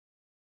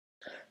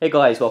Hey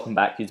guys, welcome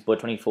back. It's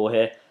Boy24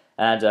 here,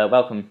 and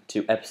welcome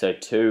to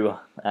episode 2.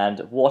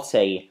 And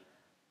we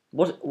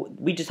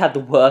just had the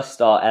worst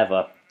start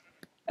ever.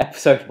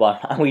 Episode 1,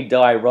 and we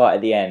die right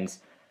at the end.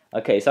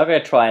 Okay, so I'm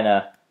gonna try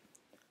and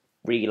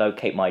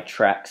relocate my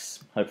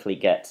tracks. Hopefully,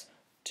 get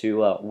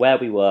to where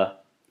we were.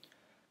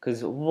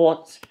 Cause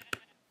what?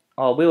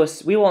 Oh, we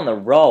were on the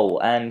roll,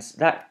 and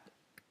that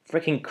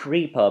freaking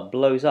creeper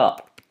blows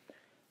up.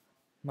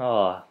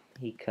 Oh,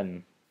 he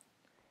can.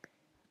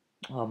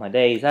 Oh my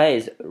days, that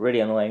is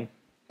really annoying,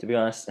 to be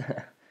honest.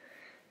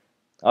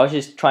 I was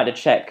just trying to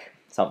check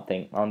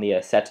something on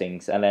the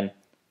settings, and then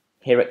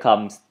here it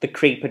comes. The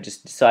creeper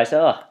just decides,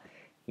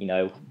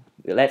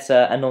 let's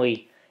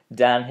annoy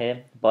Dan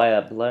here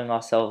by blowing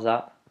ourselves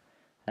up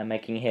and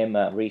making him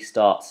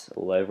restart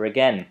all over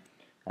again.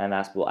 And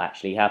that's what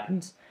actually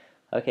happens.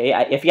 Okay,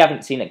 if you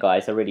haven't seen it,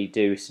 guys, I really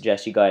do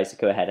suggest you guys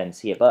go ahead and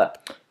see it.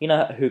 But,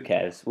 who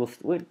cares?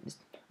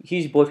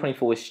 Hughes Boy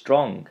 24 is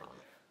strong.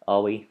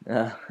 Are we?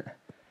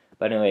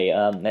 But anyway,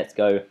 let's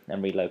go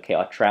and relocate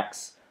our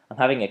tracks. I'm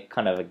having a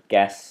kind of a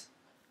guess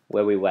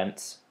where we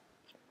went,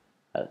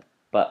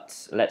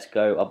 but let's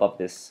go above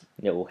this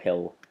little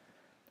hill.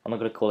 I'm not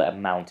going to call it a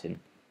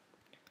mountain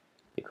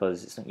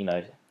because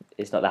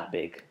it's not that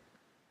big.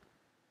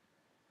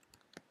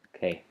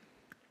 Okay,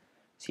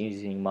 so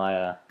using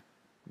my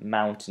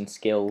mountain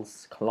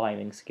skills,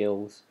 climbing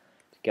skills,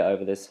 to get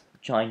over this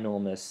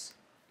ginormous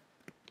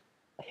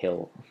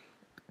hill.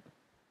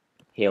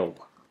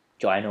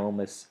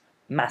 Ginormous,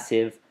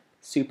 massive,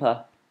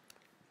 super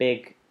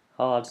big,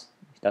 hard.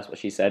 That's what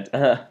she said.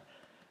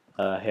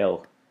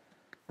 Hill.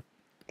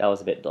 That was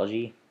a bit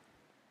dodgy.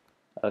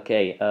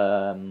 Okay.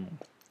 I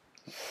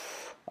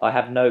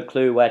have no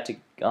clue where to.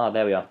 Ah,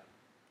 there we are.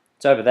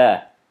 It's over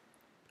there.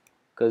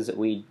 Because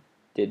we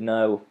did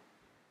not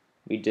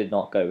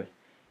go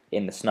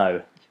in the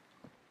snow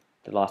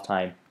the last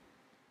time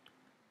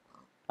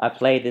I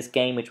played this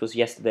game, which was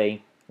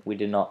yesterday. We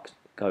did not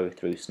go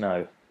through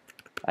snow.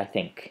 I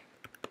think.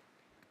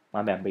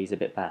 My memory's a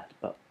bit bad,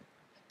 but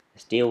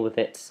let's deal with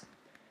it.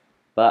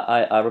 But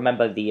I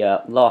remember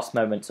the last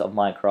moments of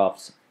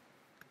Minecraft,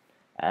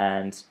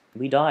 and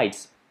we died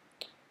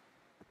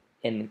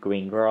in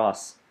green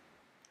grass,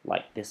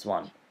 like this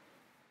one.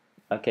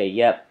 Okay,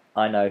 yep,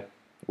 I know.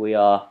 We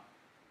are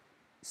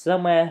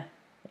somewhere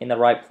in the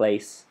right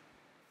place.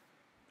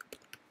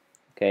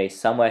 Okay,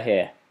 somewhere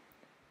here.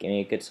 Give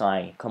me a good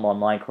sign. Come on,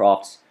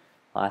 Minecraft.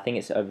 I think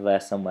it's over there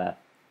somewhere.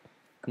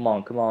 Come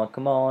on, come on,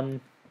 come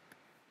on.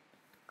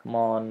 Come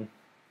on.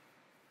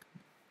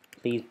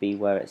 Please be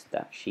where it's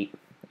that sheep.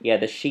 Yeah,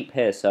 there's sheep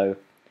here, so...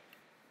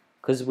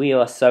 Because we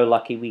are so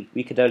lucky,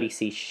 we could only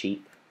see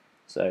sheep.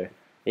 So,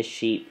 this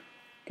sheep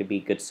could be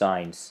good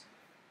signs.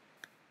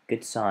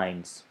 Good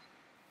signs.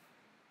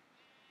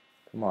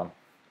 Come on.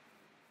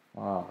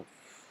 Oh,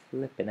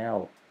 flipping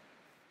hell.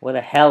 Where the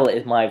hell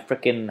is my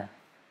frickin'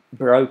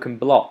 broken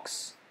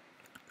blocks?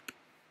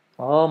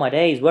 Oh, my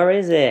days, where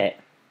is it?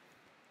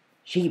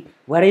 Sheep,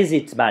 where is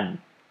it,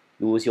 man?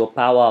 Use your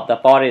power of the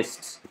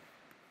forests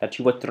that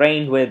you were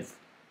trained with.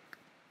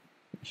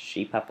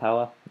 Sheep have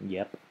power?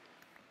 Yep.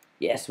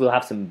 Yes, we'll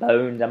have some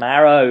bones and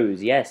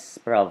arrows. Yes,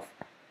 bruv.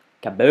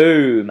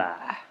 Kaboom!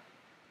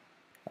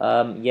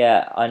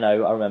 Yeah, I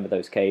know. I remember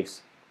those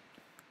caves.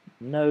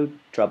 No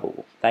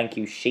trouble. Thank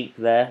you, sheep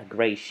there.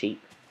 Grey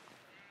sheep.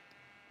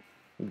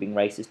 You being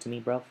racist to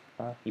me, bruv?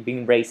 You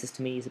being racist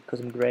to me? Is it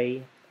because I'm grey?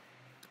 Is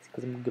it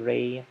because I'm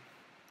grey?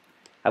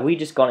 Have we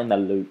just gone in the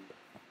loop?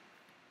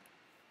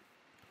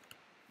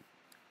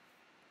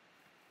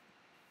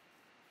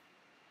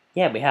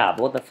 Yeah, we have.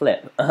 What the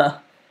flip?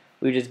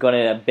 We've just gone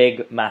in a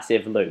big,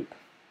 massive loop.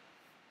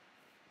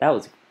 That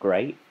was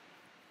great.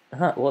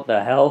 What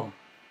the hell?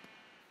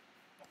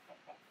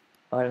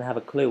 I don't have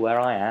a clue where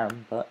I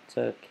am, but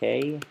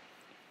okay.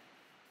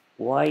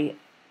 Why?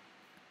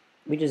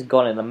 We just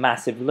gone in a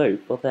massive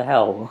loop. What the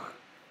hell?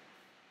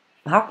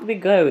 How could we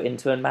go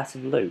into a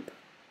massive loop?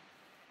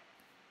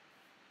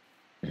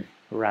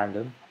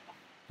 Random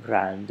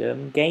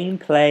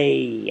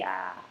gameplay.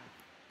 Yeah.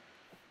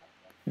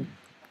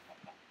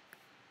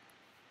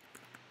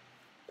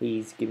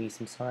 Please give me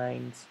some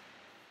signs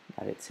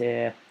that it's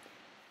here.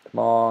 Come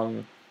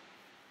on.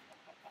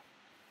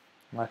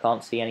 I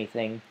can't see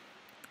anything.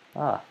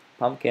 Ah,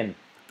 pumpkin.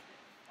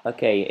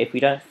 Okay, if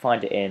we don't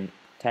find it in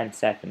 10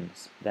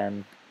 seconds,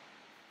 then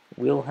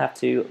we'll have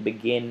to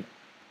begin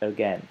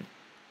again.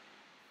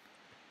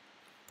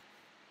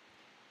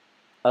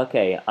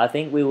 Okay, I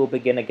think we will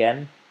begin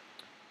again.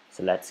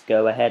 So let's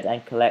go ahead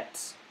and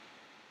collect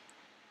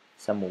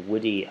some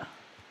woody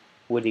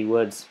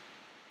woods.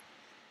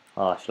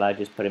 Oh, shall I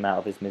just put him out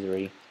of his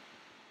misery?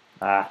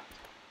 Ah.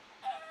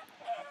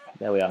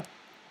 There we are.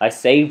 I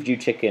saved you,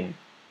 chicken.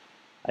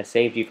 I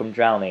saved you from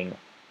drowning.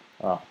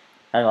 Oh,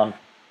 hang on.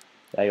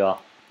 There you are.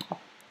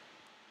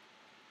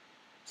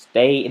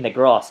 Stay in the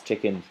grass,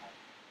 chicken.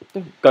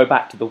 Don't go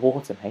back to the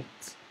water,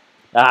 mate.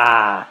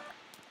 Ah!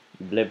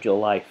 You've lived your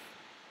life.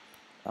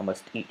 I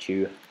must eat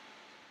you.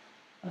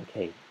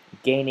 Okay.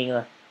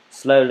 Gaining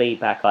slowly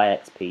back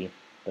IXP,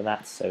 but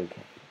that's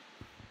okay.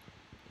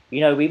 You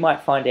know, we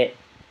might find it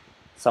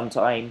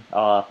sometime.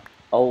 Our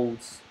old,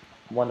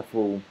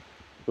 wonderful,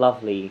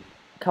 lovely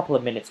couple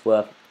of minutes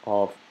worth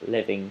of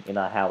living in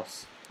our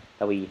house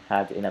that we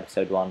had in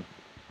episode 1,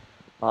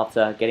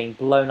 after getting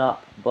blown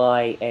up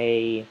by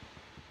a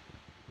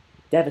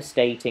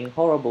devastating,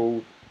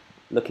 horrible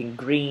looking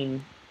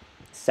green,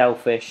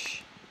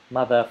 selfish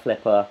mother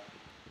flipper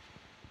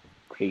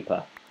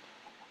creeper.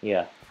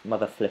 Yeah,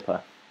 mother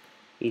flipper.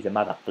 He's a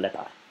mother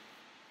flipper.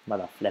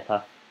 Mother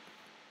flipper.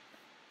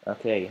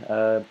 Okay,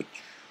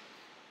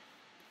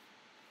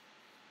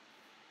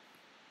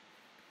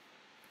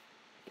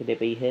 could it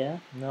be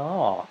here?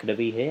 No, could it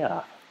be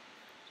here?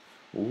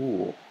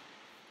 Ooh.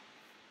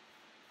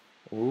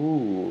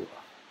 Ooh.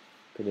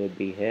 Could it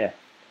be here?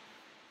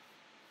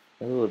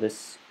 Ooh,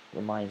 this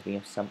reminds me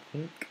of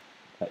something.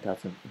 No, it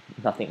doesn't.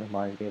 Nothing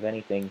reminds me of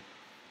anything.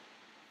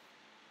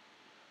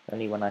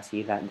 Only when I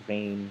see that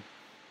green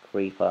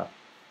creeper,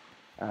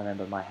 I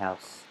remember my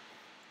house.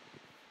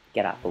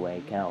 Get out of the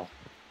way, Cal.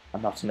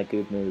 I'm not in a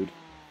good mood.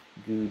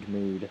 Good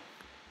mood.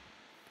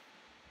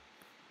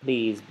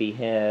 Please be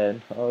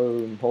here.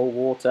 Oh, more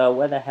water.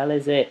 Where the hell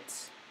is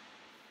it?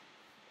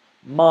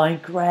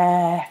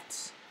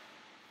 Minecraft!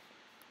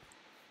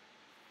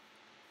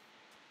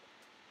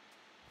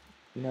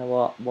 You know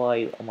what?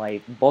 Why am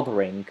I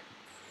bothering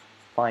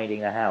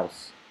finding a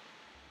house?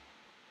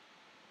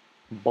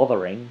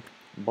 Bothering?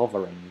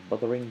 Bothering.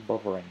 What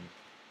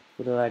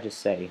did I just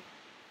say?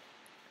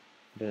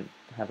 I don't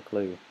have a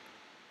clue.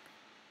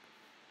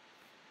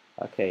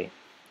 Okay.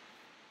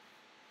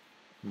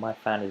 My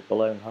fan is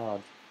blowing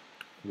hard.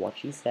 What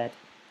she said.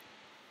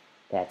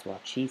 That's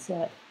what she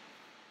said.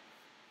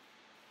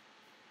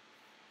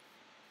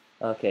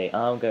 Okay,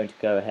 I'm going to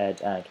go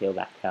ahead and kill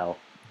that cow.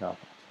 No,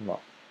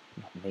 not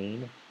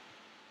mean.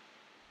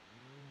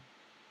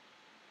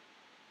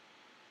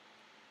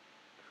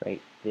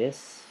 Create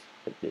this.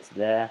 Put this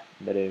there.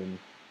 Ba-doom.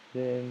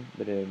 Ba-doom.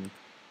 Ba-doom.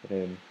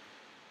 Ba-doom.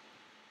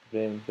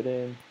 Ba-doom.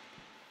 Ba-doom.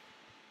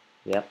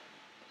 Yep.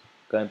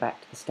 Going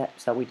back to the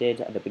steps that we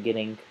did at the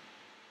beginning.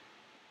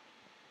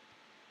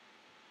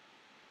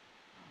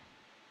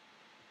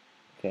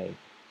 Okay.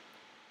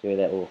 Do a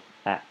little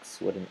axe,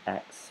 wooden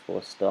axe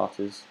for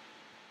starters.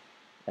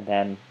 And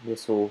then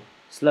this will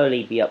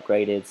slowly be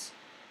upgraded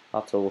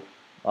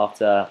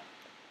after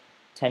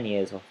 10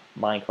 years of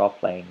Minecraft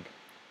playing.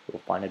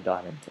 We'll find a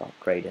diamond to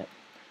upgrade it.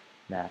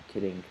 Nah,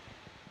 kidding.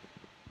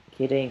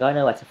 Kidding, I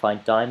know where to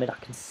find diamond. I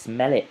can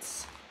smell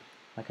it.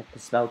 Like I can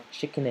smell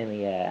chicken in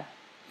the air.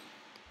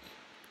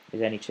 Is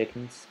there any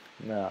chickens?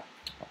 No.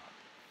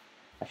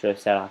 I should have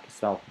said I can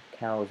smell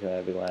cows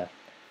everywhere.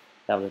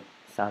 That would have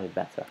sounded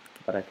better.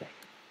 But okay.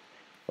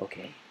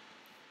 Okay.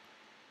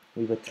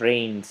 We were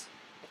trained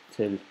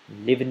to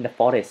live in the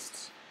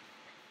forests,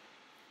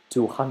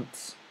 to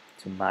hunt,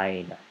 to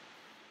mine,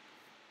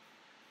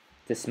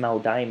 to smell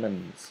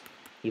diamonds,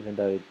 even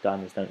though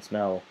diamonds don't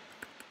smell,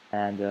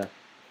 and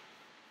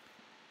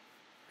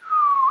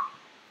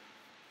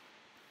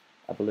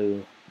I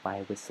blew my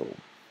whistle.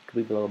 Could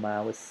we blow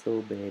my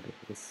whistle, baby?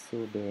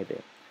 Whistle,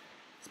 baby.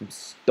 Some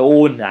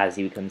stone, as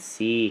you can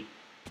see.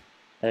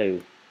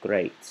 Oh,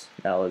 great!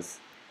 That was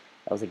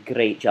a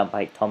great jump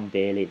by Tom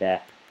Bailey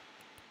there.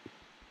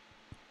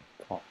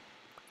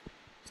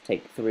 Let's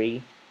take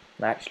 3.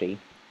 Actually,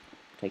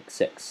 take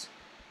 6.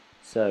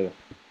 So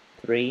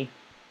 3.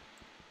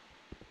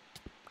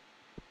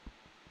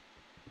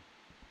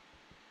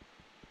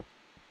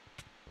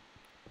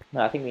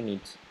 No, I think we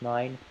need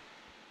 9.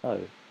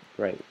 Oh,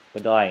 great.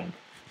 We're dying.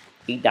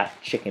 Eat that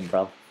chicken,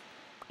 bro.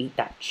 Eat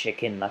that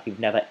chicken like you've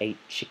never ate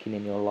chicken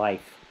in your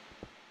life.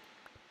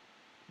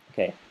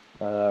 Okay.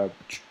 We're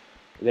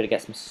gonna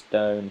get some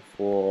stone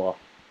for,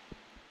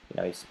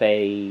 you know,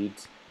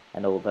 spades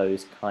and all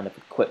those kind of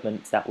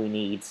equipment that we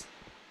need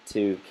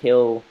to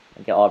kill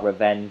and get our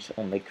revenge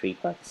on the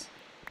creepers.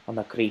 On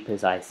the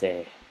creepers, I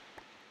say.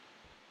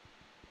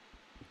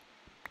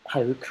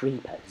 Oh,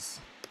 creepers.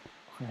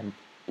 I'm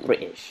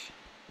British.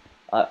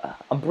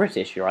 I'm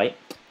British, right?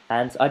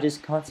 And I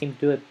just can't seem to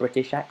do a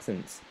British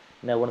accent.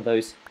 You know, one of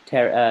those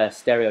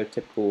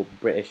stereotypical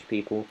British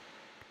people.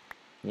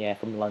 Yeah,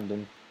 from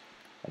London.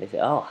 And they say,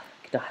 oh,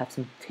 could I have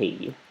some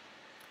tea?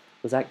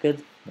 Was that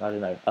good? I don't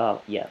know.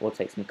 Oh, yeah, we'll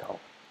take some coal.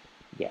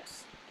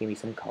 Yes, give me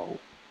some coal.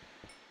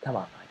 Come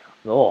on,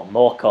 Minecraft. Oh,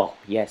 more coal.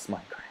 Yes,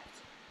 Minecraft.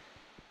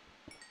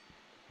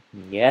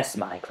 Yes,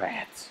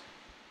 Minecraft.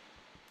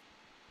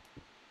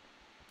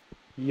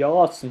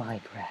 Yes,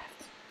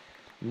 Minecraft.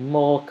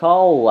 More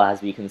coal,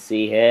 as we can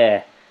see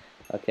here.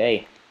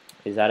 Okay,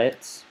 is that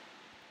it?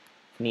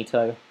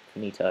 Finito,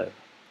 finito.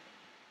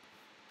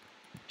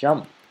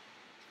 Jump.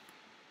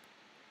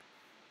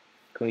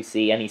 Can we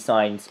see any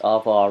signs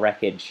of our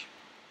wreckage?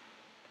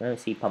 Can we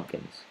see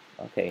pumpkins?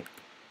 Okay.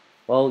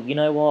 Well, you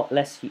know what?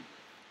 Let's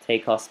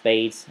take our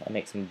spades and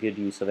make some good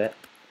use of it.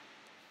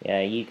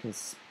 Yeah, you can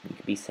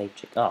be safe,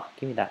 chicken. Oh,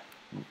 give me that.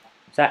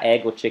 Is that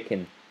egg or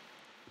chicken?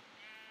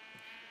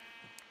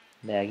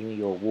 There, give me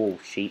your wool,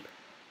 sheep.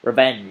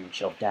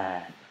 Revenge of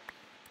Dan.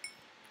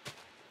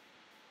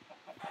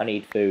 I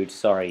need food,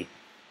 sorry.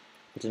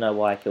 I don't know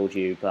why I killed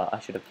you, but I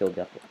should have killed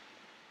the other one.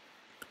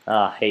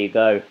 Ah, here you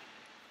go.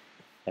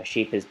 The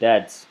sheep is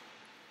dead.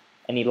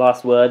 Any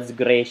last words,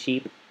 grey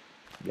sheep?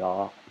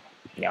 Yeah.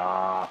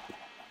 Yeah.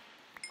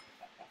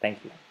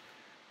 Thank you.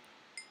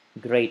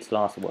 Great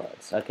last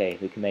words. Okay,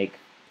 we can make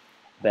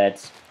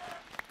beds.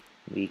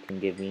 You can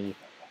give me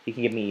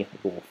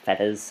your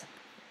feathers.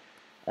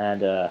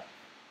 And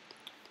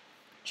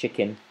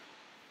chicken.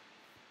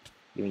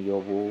 Give me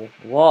your wool.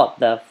 What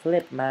the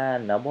flip,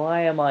 man? Now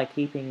why am I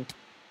keeping...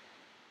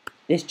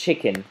 This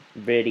chicken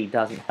really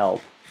doesn't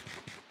help.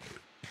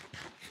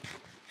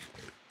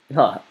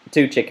 Huh,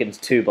 2 chickens,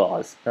 2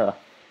 bars.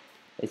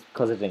 It's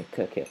because I didn't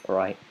cook it,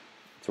 right?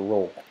 It's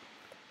raw.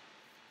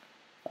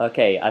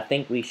 Okay, I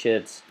think we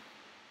should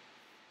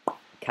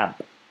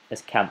camp.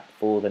 Let's camp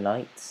for the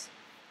night.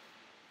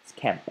 Let's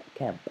camp.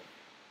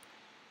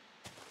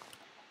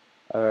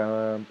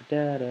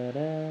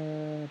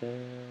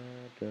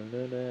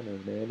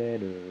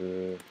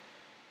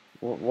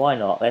 Why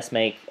not? Let's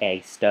make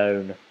a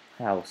stone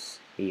house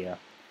here,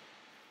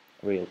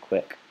 real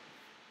quick.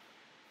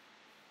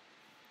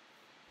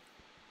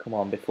 Come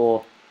on,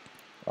 before...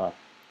 Oh,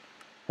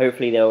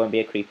 hopefully there won't be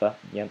a creeper.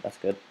 Yeah, that's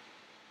good.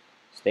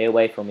 Stay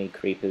away from me,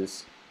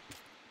 creepers.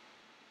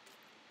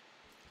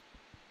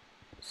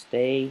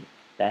 Stay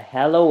the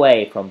hell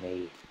away from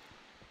me.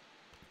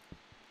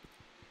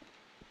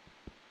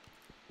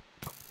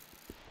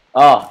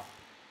 Oh!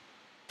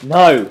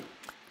 No!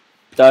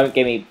 Don't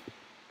give me...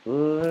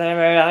 No!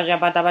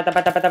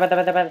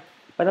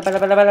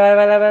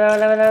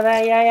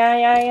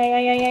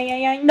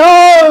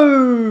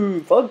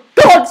 For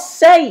God's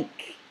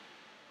sake!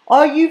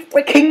 Are you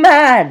freaking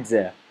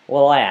mad?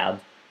 Well, I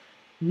am.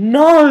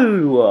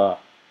 No!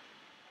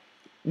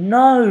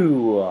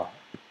 No!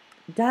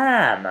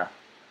 Damn! What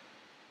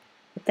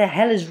the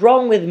hell is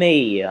wrong with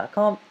me? I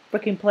can't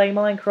freaking play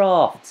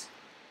Minecraft.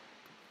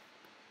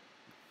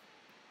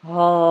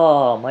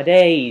 Oh, my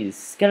days.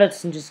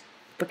 Skeleton just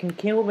freaking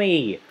kill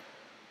me.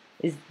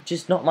 It's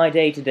just not my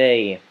day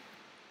today.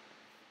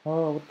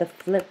 Oh, what the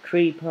flip,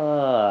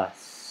 creeper?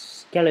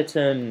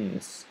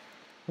 Skeletons.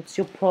 What's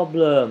your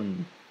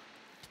problem?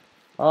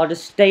 Oh,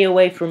 just stay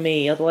away from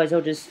me, otherwise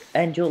I'll just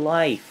end your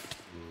life.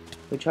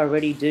 Which I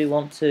really do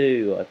want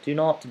to. Do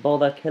not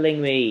bother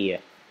killing me.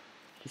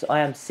 Because I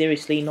am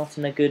seriously not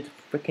in a good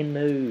freaking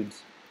mood.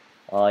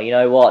 Oh, you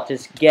know what?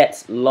 Just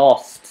get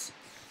lost.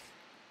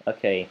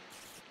 Okay.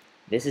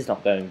 This is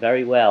not going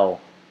very well.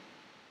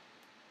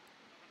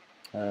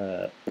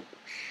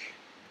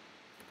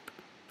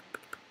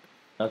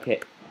 Okay.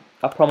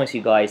 I promise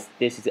you guys,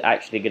 this is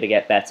actually going to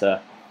get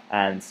better.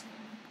 And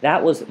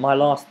that was my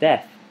last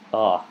death.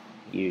 Ah,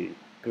 you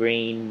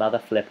green mother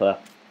flipper.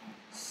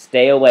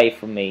 Stay away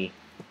from me.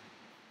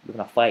 You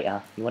wanna fight,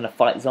 huh? You wanna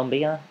fight,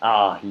 zombie, huh?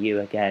 Ah, you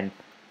again.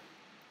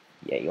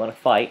 Yeah, you wanna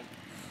fight?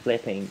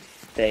 Flipping.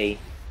 Stay.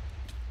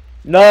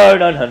 No,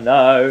 no, no,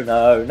 no,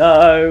 no,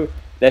 no.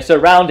 They're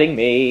surrounding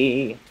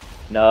me.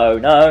 No,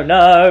 no,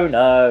 no,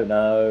 no,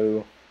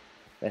 no.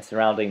 They're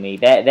surrounding me.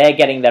 They're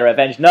getting their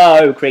revenge.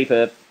 No,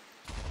 creeper.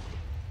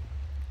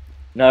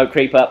 No,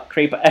 creeper.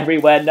 Creeper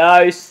everywhere.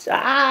 No.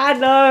 Ah,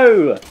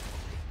 no.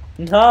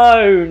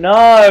 No,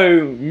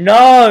 no,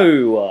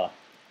 no.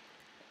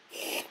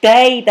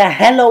 Stay the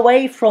hell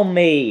away from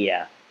me.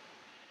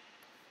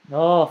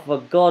 Oh, for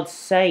God's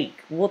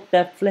sake. What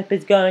the flip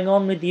is going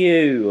on with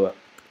you?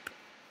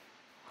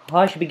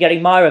 I should be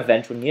getting my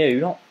revenge on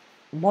you. Not...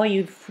 Why are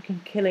you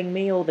freaking killing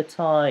me all the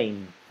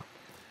time?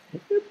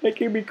 You're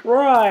making me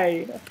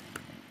cry.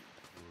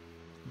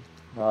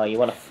 Oh, you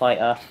want to fight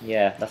her?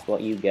 Yeah, that's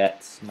what you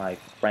get, my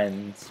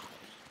friends.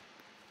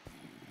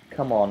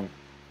 Come on.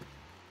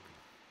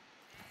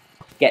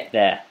 Get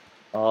there.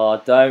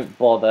 Oh, don't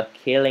bother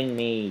killing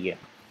me.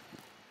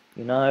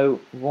 You know,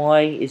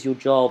 why is your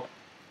job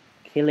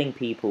killing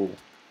people?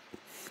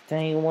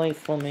 Stay away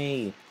from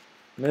me.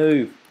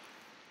 Move.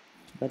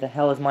 Where the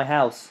hell is my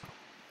house?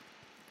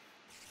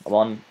 Come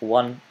on,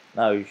 one.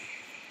 No,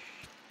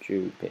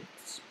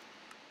 stupids.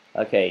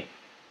 Okay.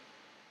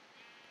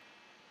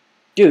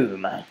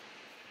 Doom.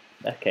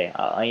 Okay,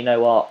 you know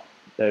what?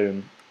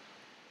 Boom.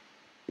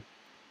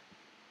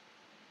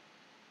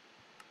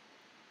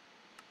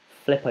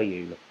 Flipper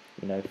you.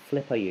 You know,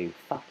 flipper you.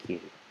 Fuck you.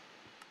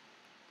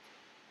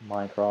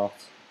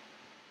 Minecraft.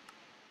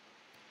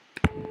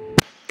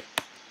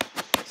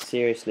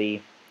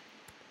 Seriously,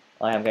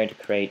 I am going to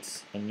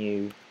create a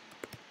new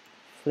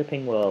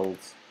flipping world.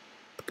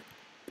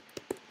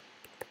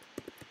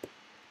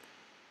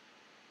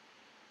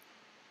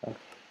 Okay.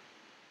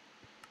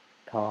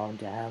 Calm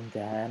down,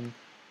 Dan.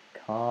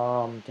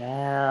 Calm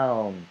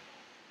down.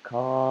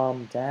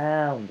 Calm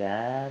down,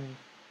 Dan.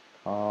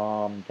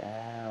 Calm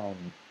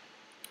down.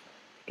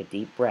 Take a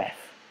deep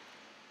breath.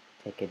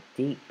 Take a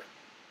deep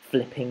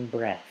flipping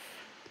breath.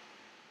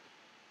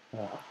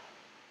 Oh.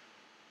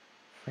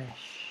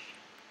 Fresh.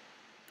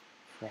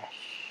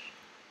 Fresh.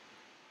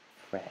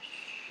 Fresh.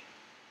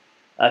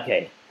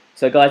 Okay,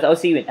 so guys, I'll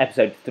see you in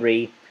episode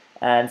 3,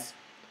 and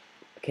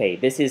okay,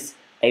 this is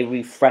a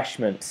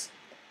refreshment.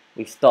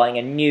 We're starting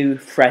a new,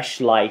 fresh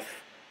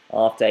life,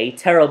 after a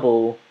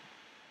terrible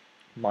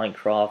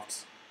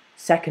Minecraft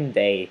second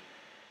day.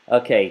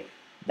 Okay,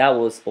 that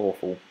was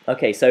awful.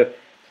 Okay, so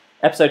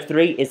episode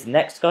 3 is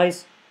next,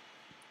 guys.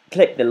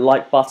 Click the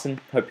like button.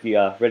 Hope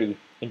you really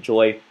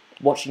enjoy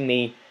watching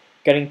me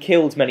getting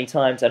killed many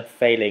times and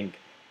failing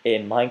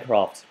in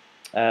Minecraft.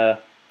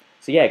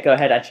 So yeah, go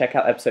ahead and check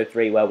out episode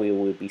 3 where we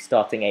will be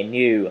starting a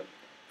new,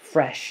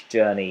 fresh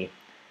journey.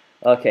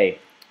 Okay,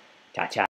 ciao ciao.